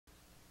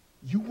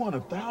You won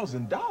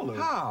 $1,000?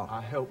 How?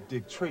 I helped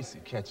Dick Tracy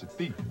catch a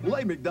thief.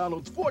 Play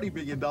McDonald's $40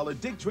 million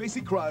Dick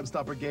Tracy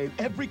Crimestopper game.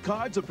 Every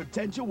card's a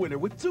potential winner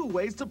with 2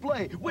 ways to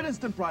play. Win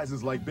instant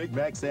prizes like Big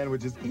Mac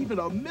sandwiches, even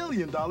 $1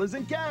 million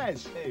in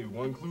cash. Hey,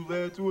 one clue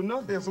led to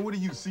another. Yeah, so what are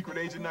you, secret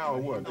agent now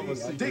or what? I'm a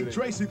secret Dick agent.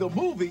 Tracy the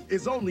movie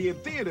is only in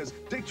theaters.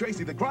 Dick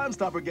Tracy the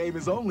Crimestopper game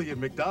is only at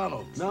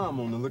McDonald's. Now I'm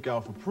on the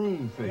lookout for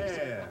prune face.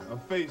 Yeah. A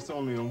face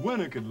only a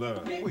winner could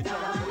love.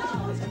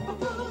 McDonald's,